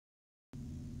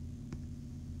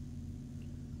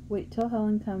Wait till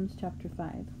Helen comes, Chapter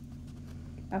 5.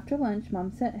 After lunch,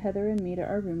 Mom sent Heather and me to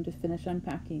our room to finish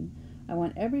unpacking. I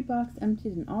want every box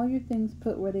emptied and all your things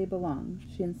put where they belong,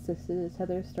 she insisted as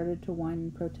Heather started to whine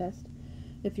and protest.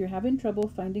 If you're having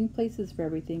trouble finding places for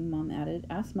everything, Mom added,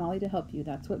 ask Molly to help you.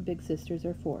 That's what big sisters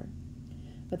are for.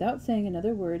 Without saying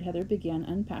another word, Heather began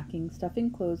unpacking,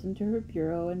 stuffing clothes into her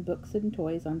bureau and books and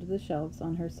toys onto the shelves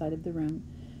on her side of the room.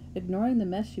 Ignoring the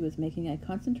mess she was making, I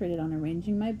concentrated on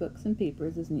arranging my books and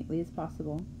papers as neatly as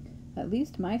possible. At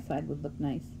least my side would look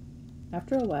nice.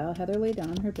 After a while, Heather lay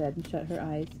down on her bed and shut her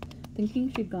eyes. Thinking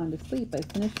she'd gone to sleep, I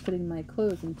finished putting my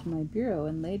clothes into my bureau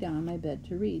and lay down on my bed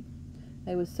to read.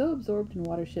 I was so absorbed in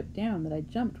Watership Down that I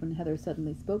jumped when Heather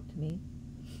suddenly spoke to me.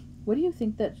 What do you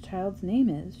think that child's name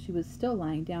is? She was still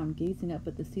lying down, gazing up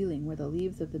at the ceiling where the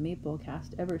leaves of the maple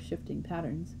cast ever-shifting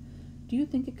patterns. Do you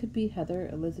think it could be Heather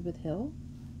Elizabeth Hill?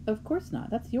 Of course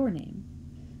not. That's your name.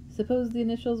 Suppose the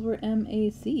initials were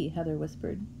M.A.C., Heather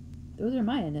whispered. Those are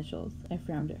my initials. I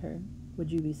frowned at her.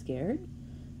 Would you be scared?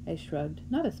 I shrugged.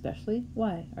 Not especially.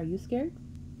 Why? Are you scared?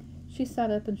 She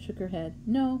sat up and shook her head.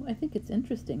 No, I think it's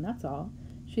interesting, that's all.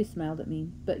 She smiled at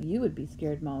me. But you would be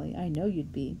scared, Molly. I know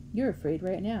you'd be. You're afraid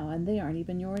right now, and they aren't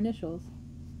even your initials.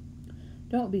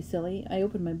 Don't be silly. I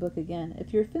opened my book again.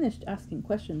 If you're finished asking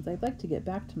questions, I'd like to get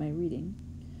back to my reading.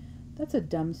 That's a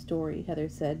dumb story, Heather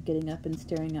said, getting up and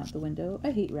staring out the window. I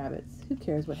hate rabbits. Who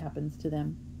cares what happens to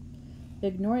them?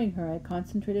 Ignoring her, I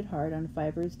concentrated hard on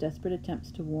Fiver's desperate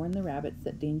attempts to warn the rabbits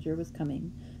that danger was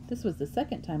coming. This was the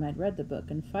second time I'd read the book,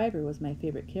 and Fiver was my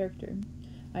favorite character.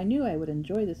 I knew I would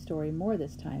enjoy the story more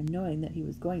this time, knowing that he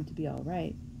was going to be all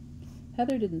right.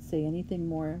 Heather didn't say anything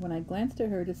more. When I glanced at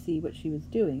her to see what she was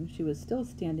doing, she was still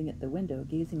standing at the window,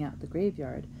 gazing out the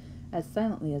graveyard, as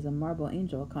silently as a marble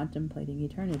angel contemplating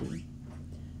eternity.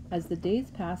 As the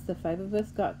days passed, the five of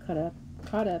us got caught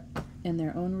up in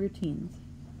our own routines.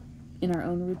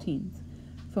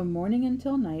 From morning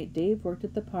until night, Dave worked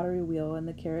at the pottery wheel in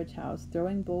the carriage house,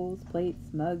 throwing bowls,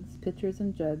 plates, mugs, pitchers,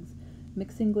 and jugs,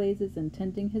 mixing glazes and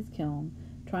tending his kiln,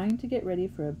 trying to get ready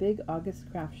for a big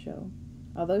August craft show.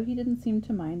 Although he didn't seem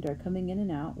to mind our coming in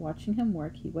and out, watching him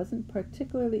work, he wasn't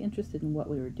particularly interested in what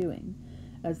we were doing.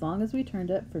 As long as we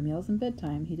turned up for meals and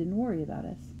bedtime, he didn't worry about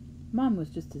us. Mom was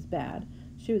just as bad.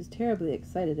 She was terribly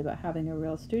excited about having a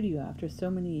real studio after so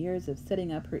many years of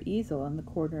setting up her easel in the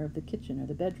corner of the kitchen or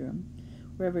the bedroom,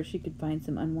 wherever she could find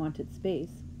some unwanted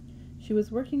space. She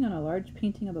was working on a large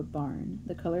painting of a barn.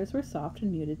 The colors were soft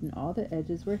and muted, and all the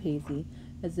edges were hazy,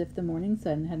 as if the morning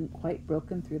sun hadn't quite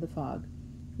broken through the fog.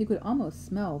 You could almost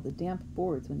smell the damp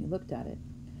boards when you looked at it.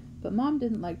 But Mom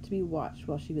didn't like to be watched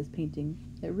while she was painting.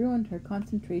 It ruined her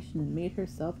concentration and made her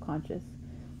self-conscious,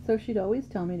 so she'd always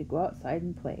tell me to go outside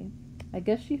and play. I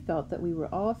guess she felt that we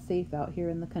were all safe out here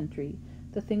in the country.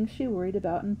 The things she worried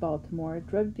about in Baltimore,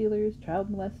 drug dealers, child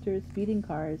molesters, speeding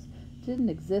cars, didn't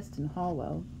exist in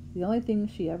Hallwell. The only thing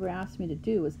she ever asked me to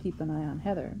do was keep an eye on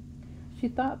Heather. She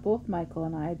thought both Michael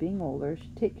and I, being older,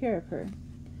 should take care of her.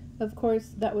 Of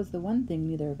course, that was the one thing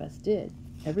neither of us did.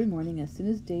 Every morning, as soon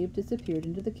as Dave disappeared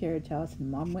into the carriage house and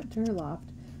Mom went to her loft,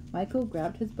 Michael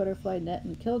grabbed his butterfly net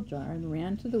and kill jar and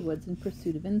ran to the woods in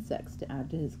pursuit of insects to add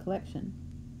to his collection.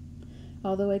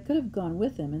 Although I could have gone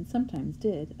with him, and sometimes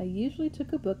did, I usually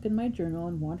took a book in my journal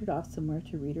and wandered off somewhere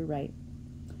to read or write.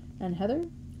 And Heather?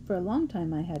 For a long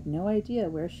time I had no idea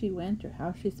where she went or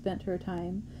how she spent her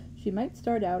time. She might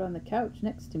start out on the couch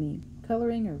next to me,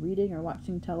 coloring or reading or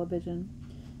watching television.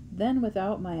 Then,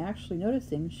 without my actually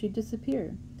noticing, she'd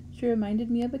disappear. She reminded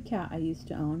me of a cat I used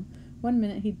to own. One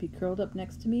minute he'd be curled up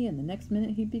next to me, and the next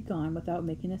minute he'd be gone without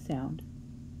making a sound.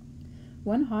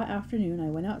 One hot afternoon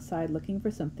I went outside looking for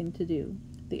something to do.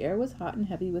 The air was hot and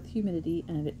heavy with humidity,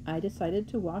 and I decided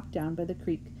to walk down by the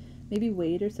creek, maybe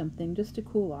wade or something, just to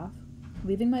cool off.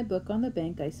 Leaving my book on the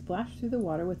bank, I splashed through the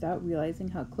water without realizing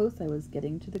how close I was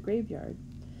getting to the graveyard.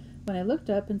 When I looked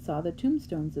up and saw the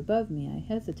tombstones above me, I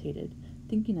hesitated,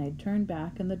 thinking I'd turn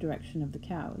back in the direction of the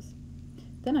cows.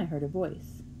 Then I heard a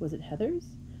voice. Was it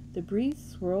Heather's? The breeze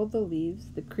swirled the leaves,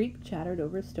 the creek chattered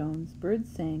over stones, birds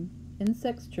sang,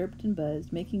 insects chirped and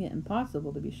buzzed, making it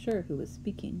impossible to be sure who was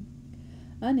speaking.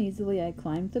 Uneasily I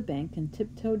climbed the bank and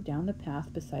tiptoed down the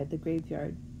path beside the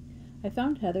graveyard. I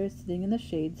found Heather sitting in the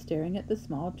shade staring at the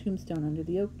small tombstone under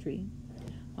the oak tree.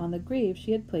 On the grave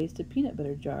she had placed a peanut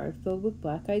butter jar filled with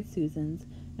black-eyed Susans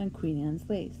and Queen Anne's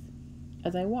lace.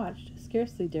 As I watched,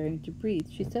 scarcely daring to breathe,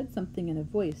 she said something in a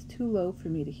voice too low for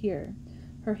me to hear,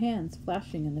 her hands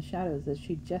flashing in the shadows as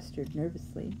she gestured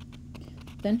nervously.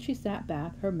 Then she sat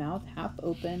back, her mouth half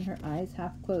open, her eyes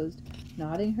half closed,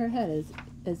 nodding her head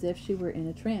as if she were in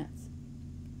a trance.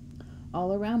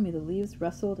 All around me the leaves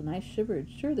rustled, and I shivered,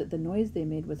 sure that the noise they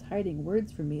made was hiding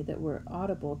words from me that were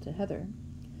audible to Heather.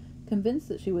 Convinced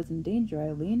that she was in danger,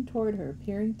 I leaned toward her,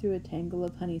 peering through a tangle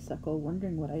of honeysuckle,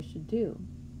 wondering what I should do.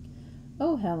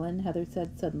 "Oh, Helen," Heather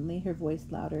said suddenly, her voice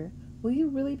louder, "will you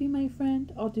really be my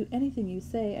friend? I'll do anything you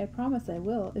say. I promise I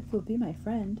will, if you'll be my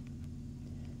friend."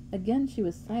 Again she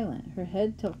was silent, her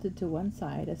head tilted to one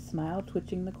side, a smile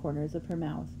twitching the corners of her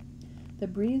mouth. The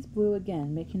breeze blew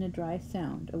again, making a dry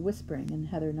sound, a whispering, and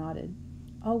Heather nodded.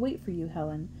 "I'll wait for you,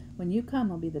 Helen. When you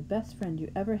come, I'll be the best friend you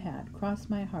ever had. Cross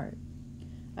my heart."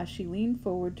 As she leaned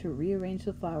forward to rearrange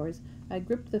the flowers, I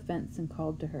gripped the fence and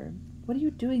called to her. "What are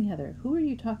you doing, Heather? Who are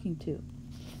you talking to?"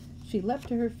 She leapt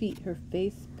to her feet, her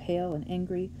face pale and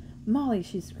angry. "Molly,"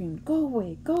 she screamed, "go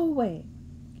away, go away!"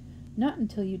 "Not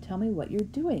until you tell me what you're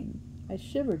doing." I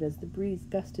shivered as the breeze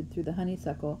gusted through the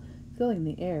honeysuckle, filling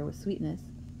the air with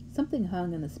sweetness. Something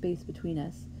hung in the space between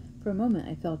us. For a moment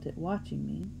I felt it watching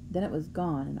me. Then it was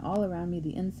gone, and all around me the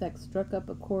insects struck up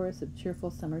a chorus of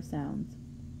cheerful summer sounds.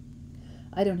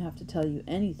 "I don't have to tell you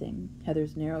anything."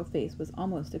 Heather's narrow face was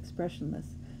almost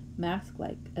expressionless,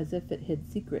 mask-like, as if it hid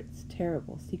secrets,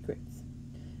 terrible secrets.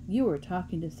 "You were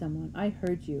talking to someone. I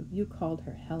heard you. You called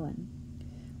her Helen."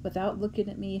 Without looking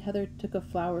at me, Heather took a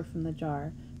flower from the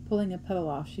jar. Pulling a petal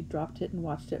off, she dropped it and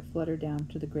watched it flutter down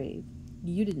to the grave.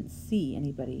 "You didn't see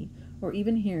anybody, or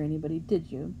even hear anybody,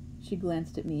 did you?" She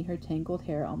glanced at me, her tangled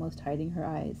hair almost hiding her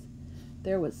eyes.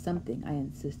 "There was something," I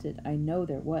insisted. "I know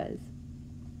there was."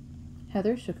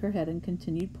 Heather shook her head and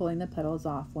continued pulling the petals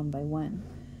off one by one.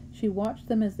 She watched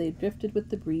them as they drifted with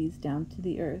the breeze down to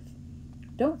the earth.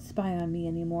 "Don't spy on me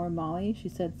any more, Molly," she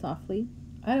said softly.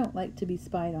 "I don't like to be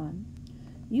spied on."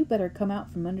 "You better come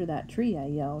out from under that tree," I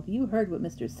yelled. "You heard what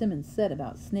Mr. Simmons said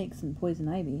about snakes and poison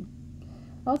ivy."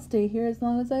 "I'll stay here as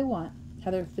long as I want."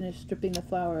 Heather finished stripping the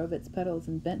flower of its petals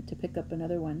and bent to pick up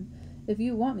another one. "If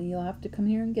you want me, you'll have to come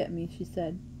here and get me," she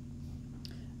said.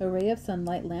 A ray of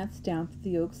sunlight lanced down through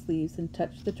the oak's leaves and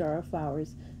touched the jar of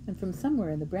flowers, and from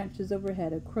somewhere in the branches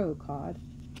overhead a crow cawed.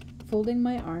 Folding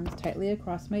my arms tightly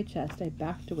across my chest, I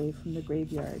backed away from the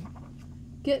graveyard.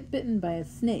 "Get bitten by a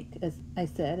snake," as I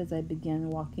said as I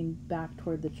began walking back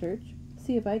toward the church.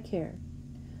 "See if I care."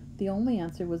 The only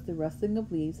answer was the rustling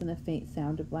of leaves and a faint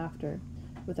sound of laughter.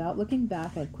 Without looking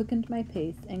back, I quickened my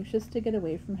pace, anxious to get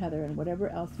away from Heather and whatever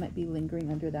else might be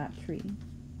lingering under that tree.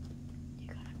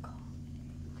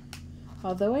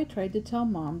 Although I tried to tell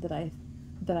Mom that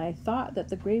I thought that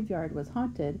the graveyard was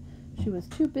haunted, she was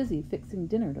too busy fixing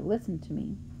dinner to listen to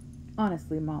me.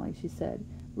 "Honestly, Molly," she said,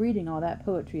 "reading all that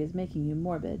poetry is making you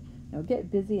morbid. Now get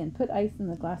busy and put ice in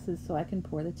the glasses so I can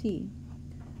pour the tea."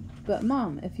 "But,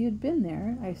 Mom, if you'd been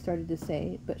there," I started to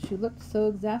say, but she looked so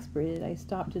exasperated I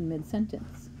stopped in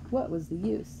mid-sentence. What was the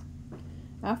use?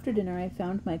 After dinner I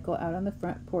found Michael out on the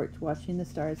front porch watching the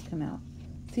stars come out.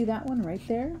 "See that one right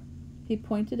there?" He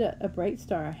pointed at a bright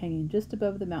star hanging just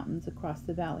above the mountains across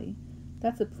the valley.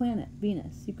 "That's a planet,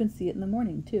 Venus. You can see it in the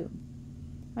morning, too."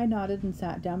 I nodded and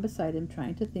sat down beside him,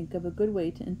 trying to think of a good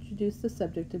way to introduce the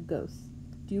subject of ghosts.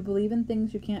 "Do you believe in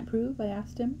things you can't prove?" I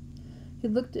asked him. He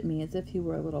looked at me as if he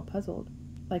were a little puzzled.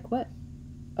 "Like what?"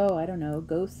 "Oh, I don't know,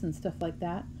 ghosts and stuff like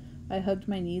that." I hugged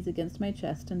my knees against my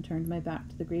chest and turned my back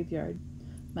to the graveyard.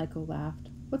 Michael laughed.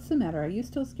 "What's the matter? Are you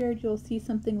still scared you'll see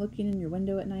something looking in your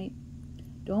window at night?"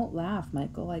 "Don't laugh,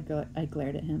 Michael," I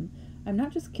glared at him. "I'm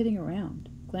not just kidding around."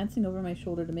 Glancing over my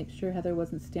shoulder to make sure Heather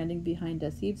wasn't standing behind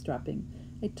us eavesdropping,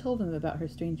 I told him about her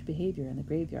strange behavior in the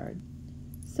graveyard.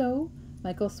 "So?"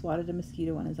 Michael swatted a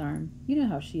mosquito on his arm. "You know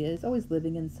how she is, always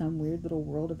living in some weird little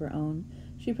world of her own.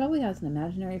 She probably has an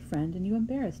imaginary friend, and you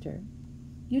embarrassed her."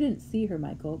 "You didn't see her,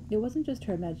 Michael. It wasn't just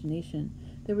her imagination.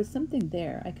 There was something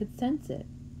there. I could sense it."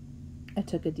 I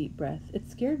took a deep breath. "It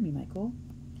scared me, Michael."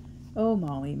 "Oh,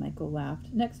 Molly," Michael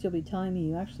laughed. "Next you'll be telling me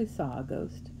you actually saw a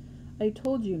ghost." "I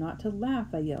told you not to laugh,"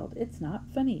 I yelled. "It's not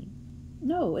funny."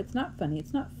 "No, it's not funny.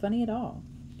 It's not funny at all."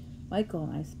 Michael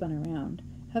and I spun around.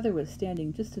 Heather was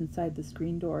standing just inside the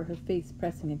screen door, her face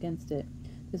pressing against it.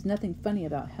 "There's nothing funny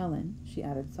about Helen," she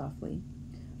added softly.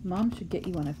 "Mom should get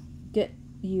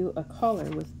you a collar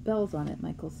with bells on it,"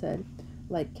 Michael said,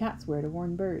 "like cats wear to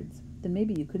warn birds. Then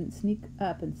maybe you couldn't sneak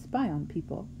up and spy on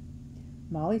people."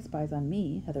 "Molly spies on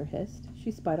me," Heather hissed.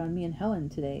 "She spied on me and Helen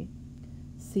today."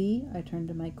 "See?" I turned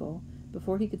to Michael.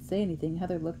 Before he could say anything,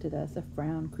 Heather looked at us, a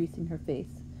frown creasing her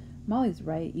face. "Molly's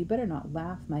right. You better not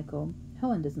laugh, Michael.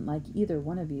 Helen doesn't like either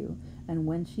one of you, and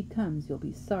when she comes you'll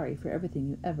be sorry for everything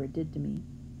you ever did to me."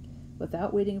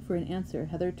 Without waiting for an answer,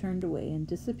 Heather turned away and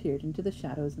disappeared into the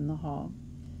shadows in the hall.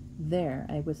 "There,"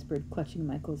 I whispered, clutching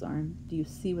Michael's arm. "Do you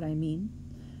see what I mean?"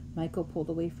 Michael pulled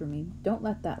away from me. Don't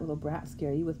let that little brat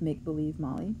scare you with make-believe,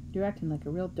 Molly. You're acting like a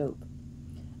real dope.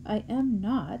 I am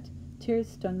not. Tears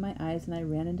stung my eyes and I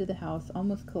ran into the house,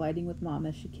 almost colliding with Mom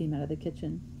as she came out of the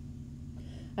kitchen.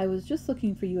 I was just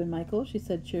looking for you and Michael, she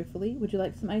said cheerfully. Would you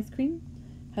like some ice cream?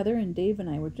 Heather and Dave and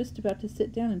I were just about to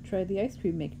sit down and try the ice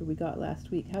cream maker we got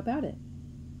last week. How about it?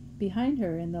 Behind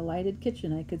her, in the lighted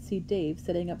kitchen, I could see Dave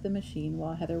setting up the machine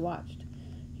while Heather watched.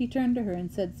 He turned to her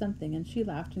and said something, and she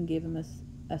laughed and gave him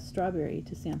a strawberry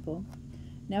to sample.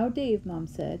 Now, Dave, Mom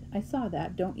said, I saw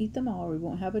that. Don't eat them all or we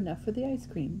won't have enough for the ice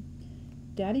cream.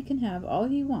 Daddy can have all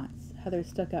he wants. Heather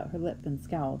stuck out her lip and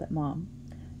scowled at Mom.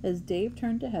 As Dave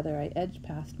turned to Heather, I edged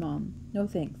past Mom. No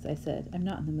thanks, I said. I'm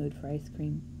not in the mood for ice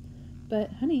cream.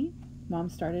 But, honey, Mom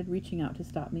started, reaching out to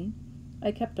stop me.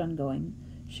 I kept on going.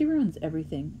 She ruins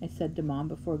everything, I said to Mom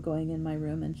before going in my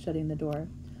room and shutting the door.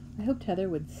 I hoped Heather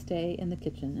would stay in the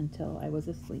kitchen until I was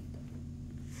asleep.